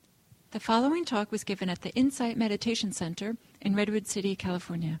The following talk was given at the Insight Meditation Center in Redwood City,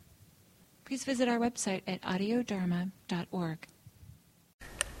 California. Please visit our website at audiodharma.org.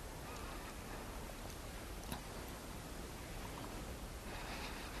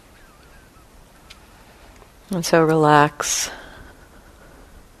 And so relax,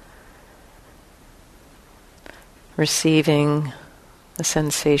 receiving the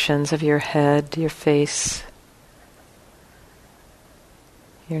sensations of your head, your face,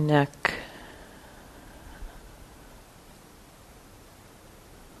 your neck.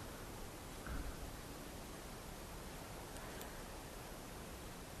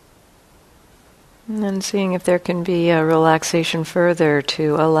 And then seeing if there can be a relaxation further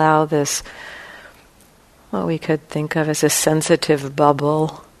to allow this, what we could think of as a sensitive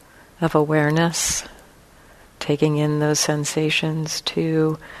bubble of awareness, taking in those sensations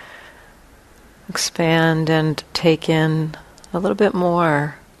to expand and take in a little bit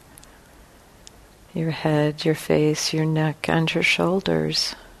more. Your head, your face, your neck, and your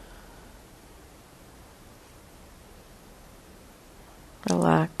shoulders.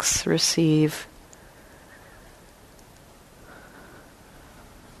 Relax, receive.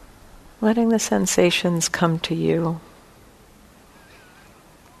 Letting the sensations come to you.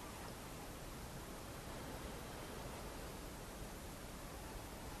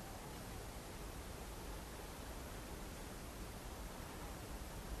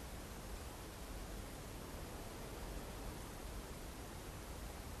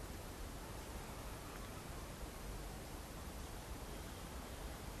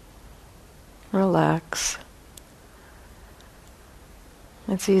 Relax.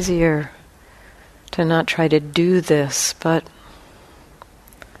 It's easier to not try to do this, but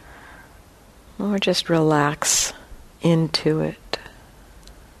more just relax into it.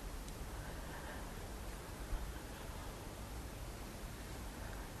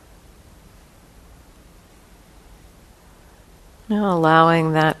 Now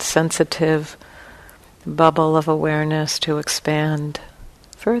allowing that sensitive bubble of awareness to expand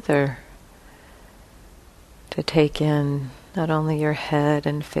further, to take in not only your head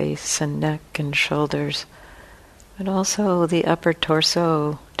and face and neck and shoulders, but also the upper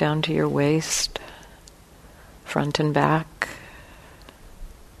torso down to your waist, front and back.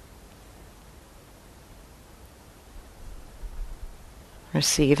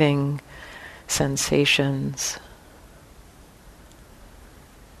 Receiving sensations.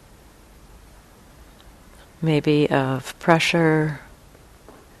 Maybe of pressure,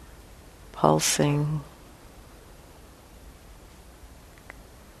 pulsing,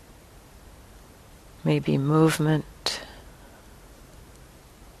 maybe movement,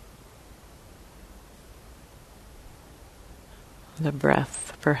 the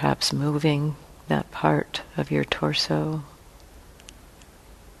breath perhaps moving that part of your torso.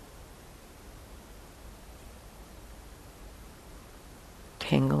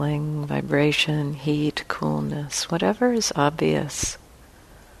 Tingling, vibration, heat, coolness, whatever is obvious.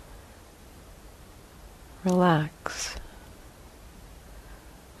 Relax.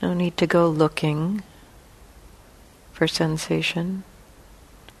 No need to go looking for sensation.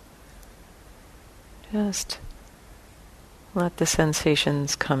 Just let the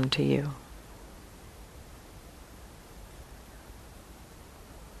sensations come to you.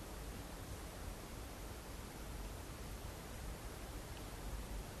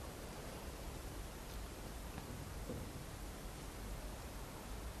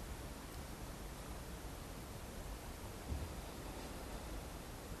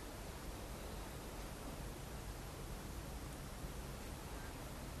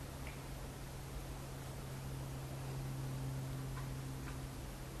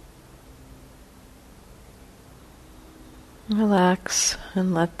 Relax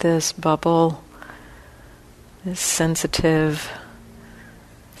and let this bubble, this sensitive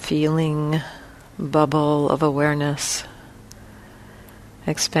feeling bubble of awareness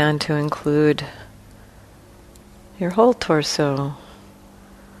expand to include your whole torso,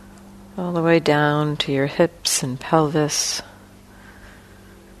 all the way down to your hips and pelvis,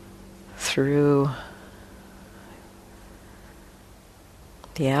 through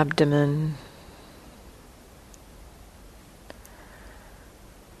the abdomen,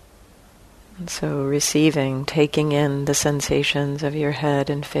 and so receiving, taking in the sensations of your head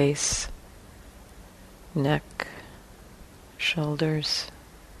and face, neck, shoulders,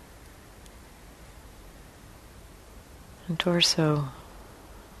 and torso.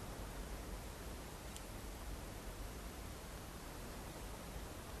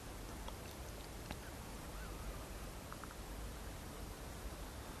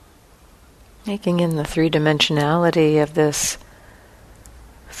 Taking in the three-dimensionality of this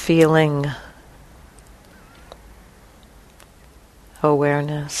feeling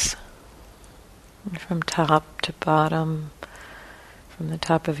awareness from top to bottom, from the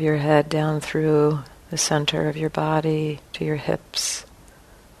top of your head down through the center of your body to your hips,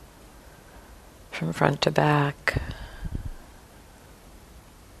 from front to back,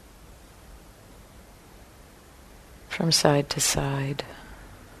 from side to side.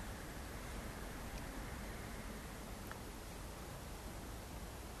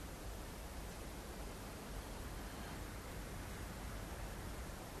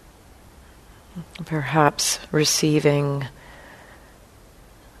 Perhaps receiving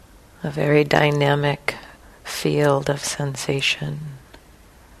a very dynamic field of sensation.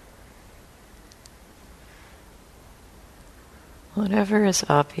 Whatever is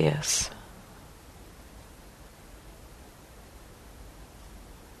obvious.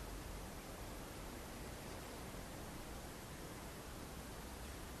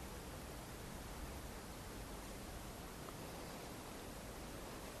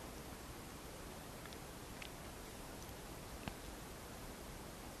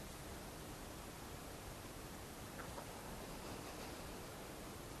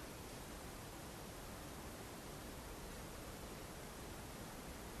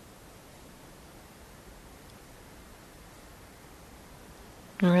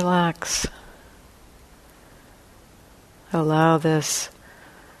 Relax. Allow this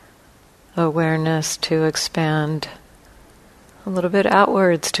awareness to expand a little bit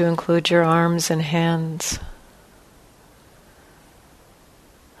outwards to include your arms and hands.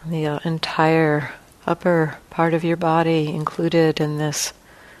 The entire upper part of your body included in this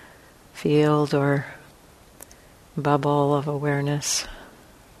field or bubble of awareness.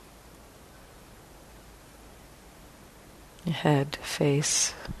 Head,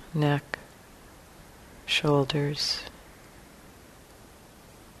 face, neck, shoulders,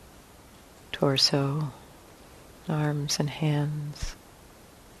 torso, arms and hands.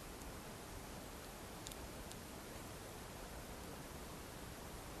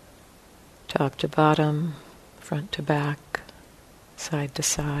 Top to bottom, front to back, side to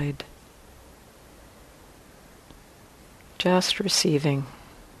side. Just receiving.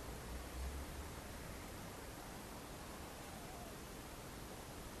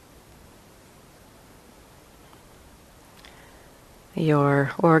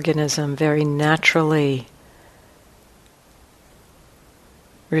 Your organism very naturally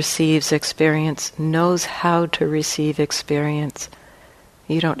receives experience, knows how to receive experience.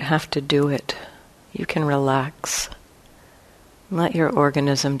 You don't have to do it. You can relax. Let your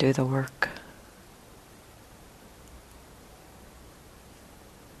organism do the work.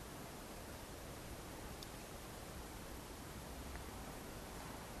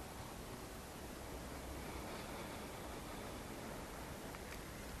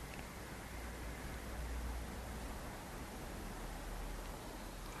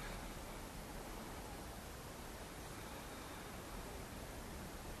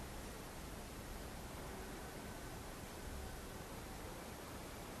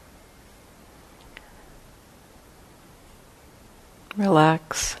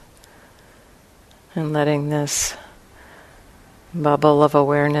 Relax and letting this bubble of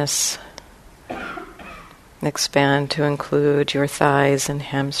awareness expand to include your thighs and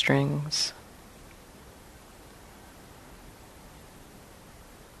hamstrings.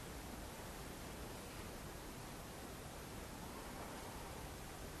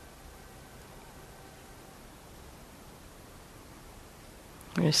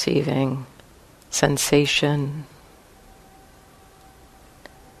 Receiving sensation.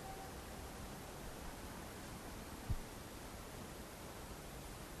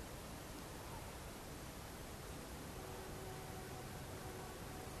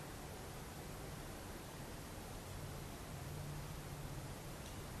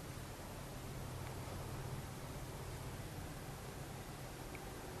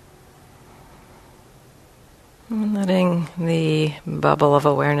 And letting the bubble of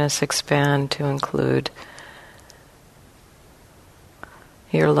awareness expand to include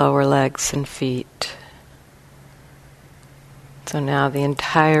your lower legs and feet. So now the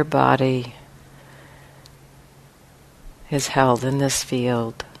entire body is held in this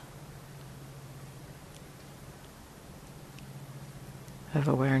field of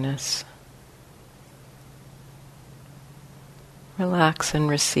awareness. Relax and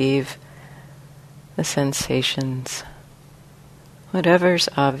receive the sensations, whatever's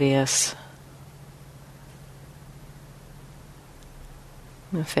obvious,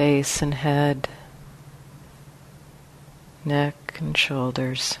 the face and head, neck and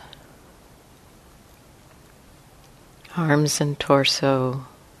shoulders, arms and torso,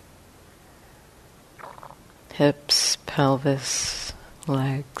 hips, pelvis,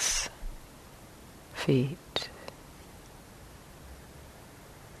 legs, feet.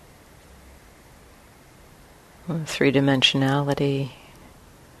 Three-dimensionality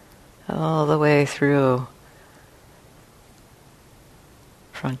all the way through,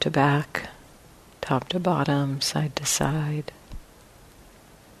 front to back, top to bottom, side to side.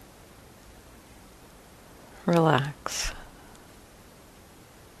 Relax.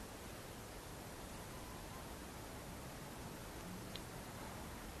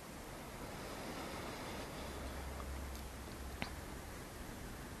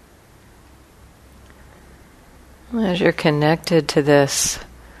 As you're connected to this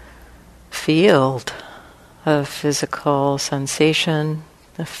field of physical sensation,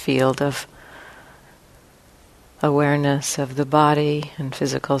 the field of awareness of the body and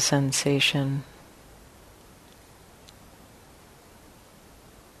physical sensation,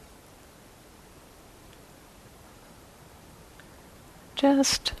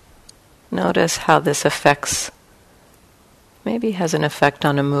 just notice how this affects, maybe has an effect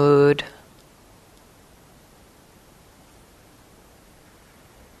on a mood.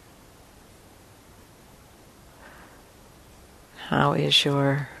 How is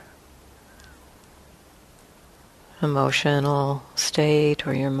your emotional state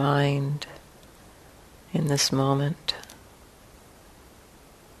or your mind in this moment?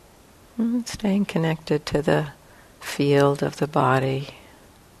 And staying connected to the field of the body.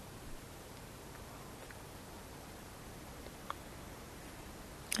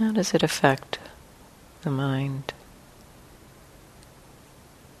 How does it affect the mind?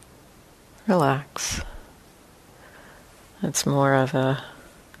 Relax. It's more of a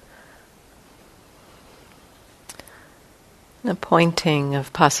pointing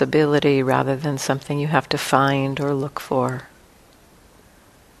of possibility rather than something you have to find or look for.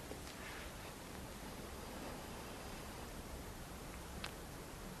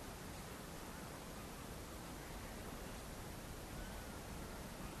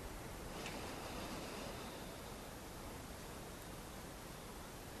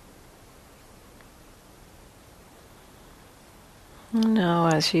 Now,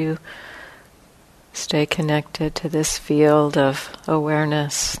 as you stay connected to this field of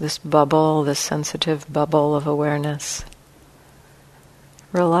awareness, this bubble, this sensitive bubble of awareness,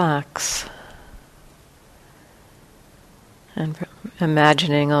 relax. And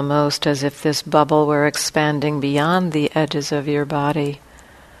imagining almost as if this bubble were expanding beyond the edges of your body,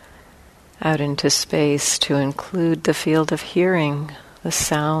 out into space to include the field of hearing, the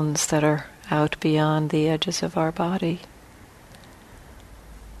sounds that are out beyond the edges of our body.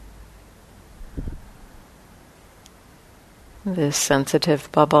 This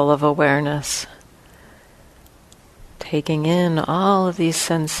sensitive bubble of awareness, taking in all of these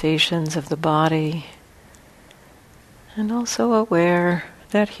sensations of the body, and also aware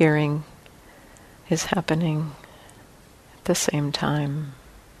that hearing is happening at the same time.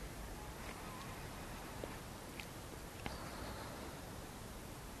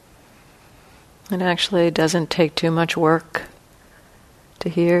 It actually doesn't take too much work to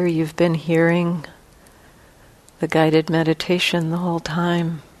hear. You've been hearing the guided meditation the whole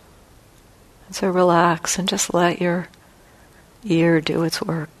time. And so relax and just let your ear do its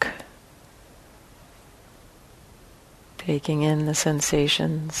work. Taking in the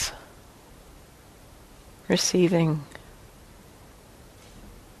sensations, receiving,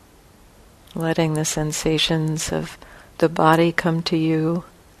 letting the sensations of the body come to you,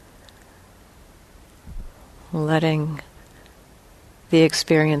 letting the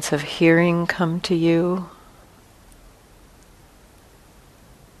experience of hearing come to you,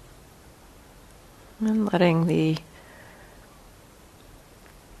 and letting the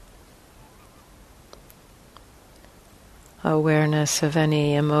awareness of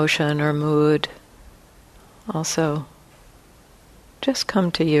any emotion or mood also just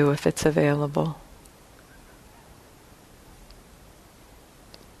come to you if it's available.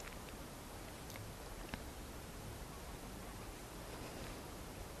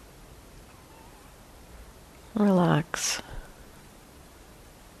 Relax.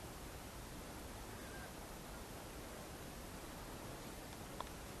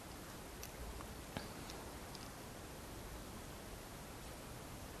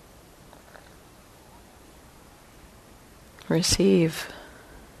 Receive.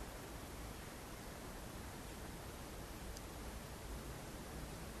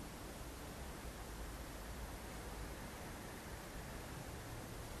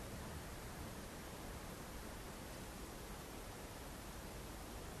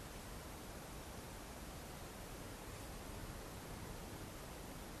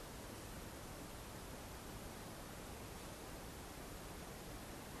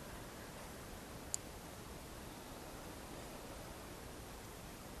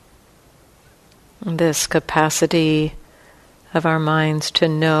 This capacity of our minds to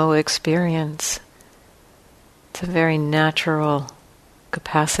know experience, it's a very natural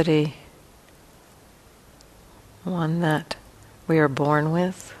capacity, one that we are born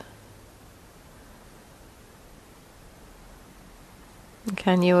with.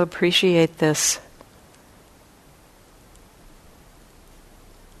 Can you appreciate this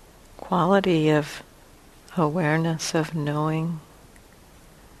quality of awareness, of knowing?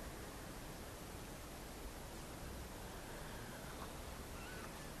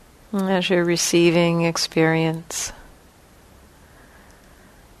 As you're receiving experience,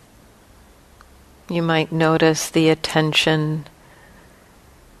 you might notice the attention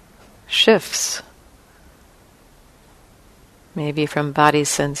shifts, maybe from body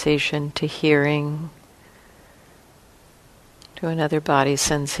sensation to hearing, to another body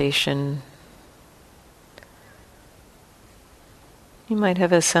sensation. You might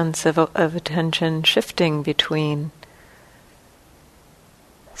have a sense of attention shifting between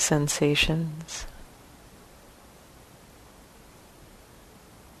sensations.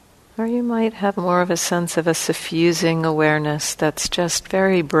 Or you might have more of a sense of a suffusing awareness that's just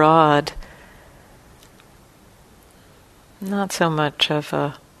very broad, not so much of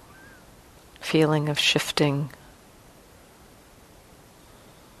a feeling of shifting.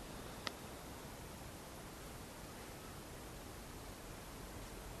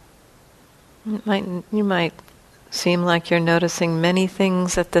 You might seem like you're noticing many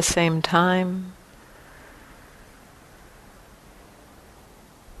things at the same time.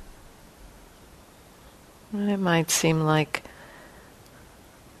 It might seem like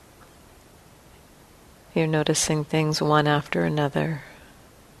you're noticing things one after another.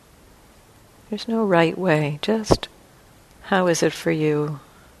 There's no right way, just how is it for you?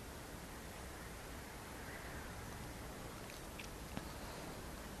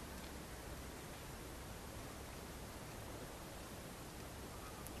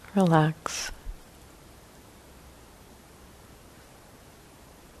 Relax.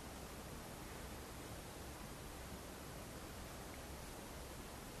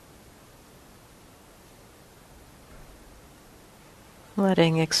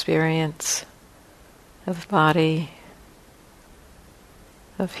 Letting experience of body,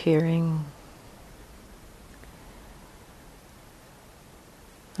 of hearing,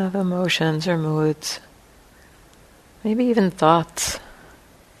 of emotions or moods, maybe even thoughts,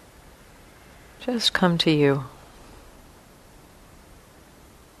 just come to you.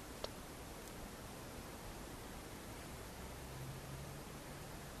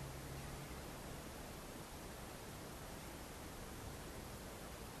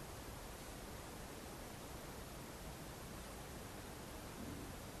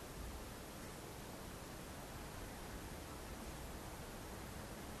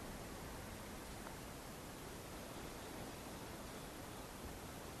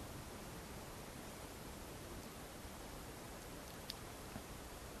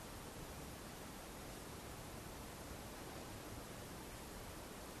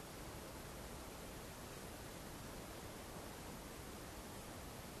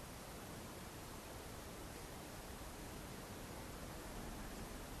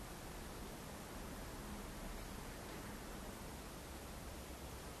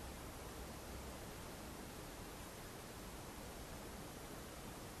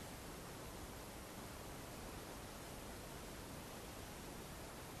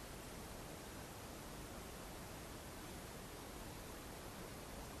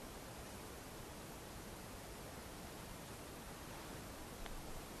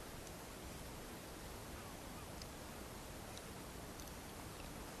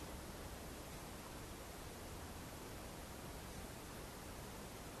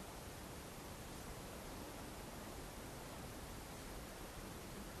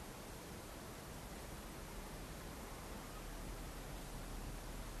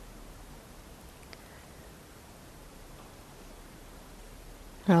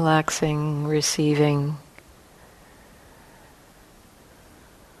 Relaxing, receiving.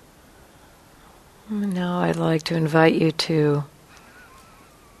 Now I'd like to invite you to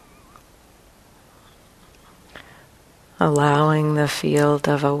allowing the field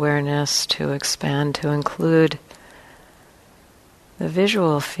of awareness to expand to include the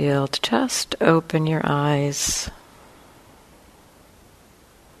visual field. Just open your eyes.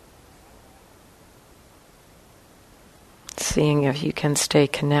 Seeing if you can stay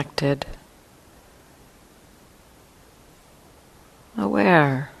connected,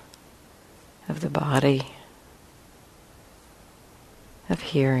 aware of the body, of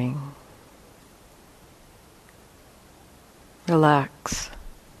hearing. Relax.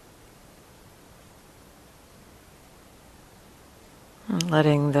 And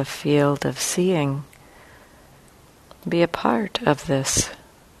letting the field of seeing be a part of this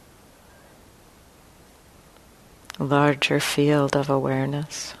larger field of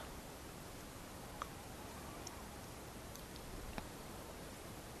awareness.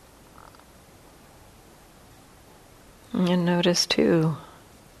 And notice too,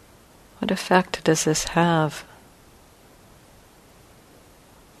 what effect does this have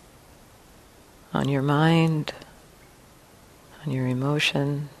on your mind, on your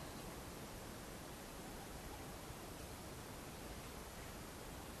emotion?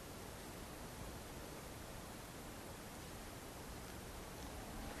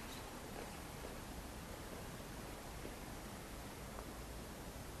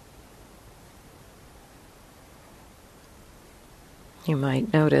 You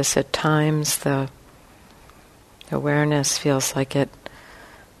might notice at times the awareness feels like it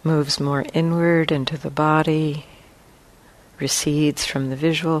moves more inward into the body, recedes from the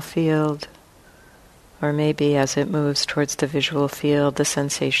visual field, or maybe as it moves towards the visual field, the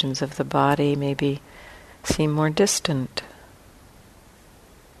sensations of the body maybe seem more distant.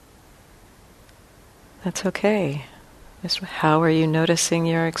 That's okay. Just how are you noticing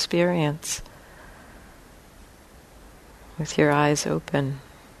your experience? With your eyes open.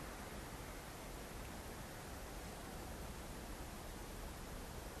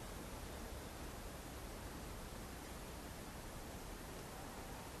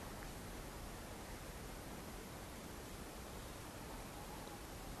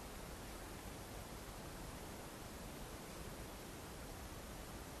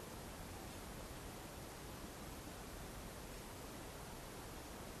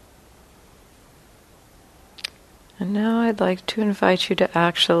 And now I'd like to invite you to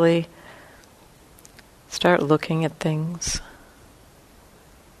actually start looking at things,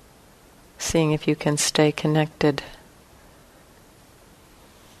 seeing if you can stay connected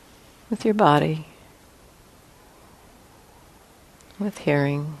with your body, with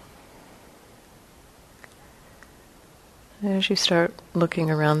hearing. As you start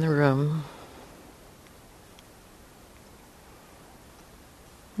looking around the room,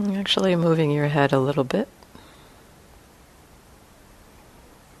 actually moving your head a little bit.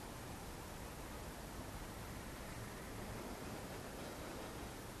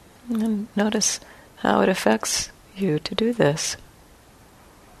 And notice how it affects you to do this.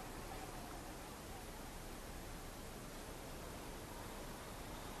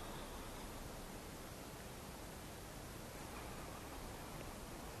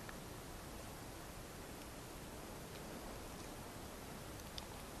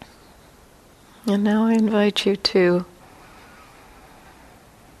 And now I invite you to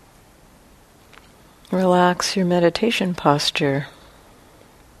relax your meditation posture.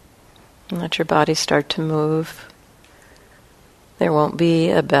 And let your body start to move. There won't be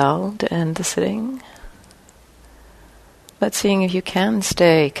a bell to end the sitting. But seeing if you can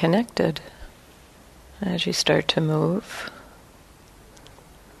stay connected as you start to move.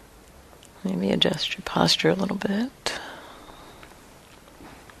 Maybe adjust your posture a little bit.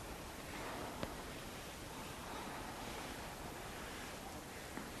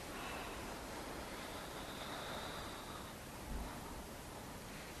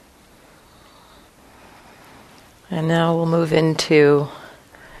 And now we'll move into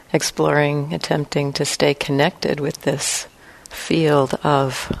exploring, attempting to stay connected with this field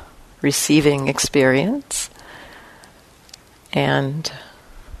of receiving experience and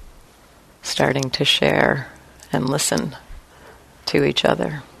starting to share and listen to each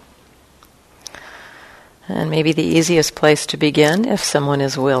other. And maybe the easiest place to begin, if someone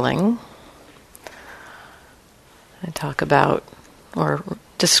is willing, I talk about or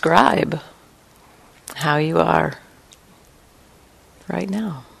describe how you are right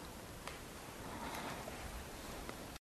now.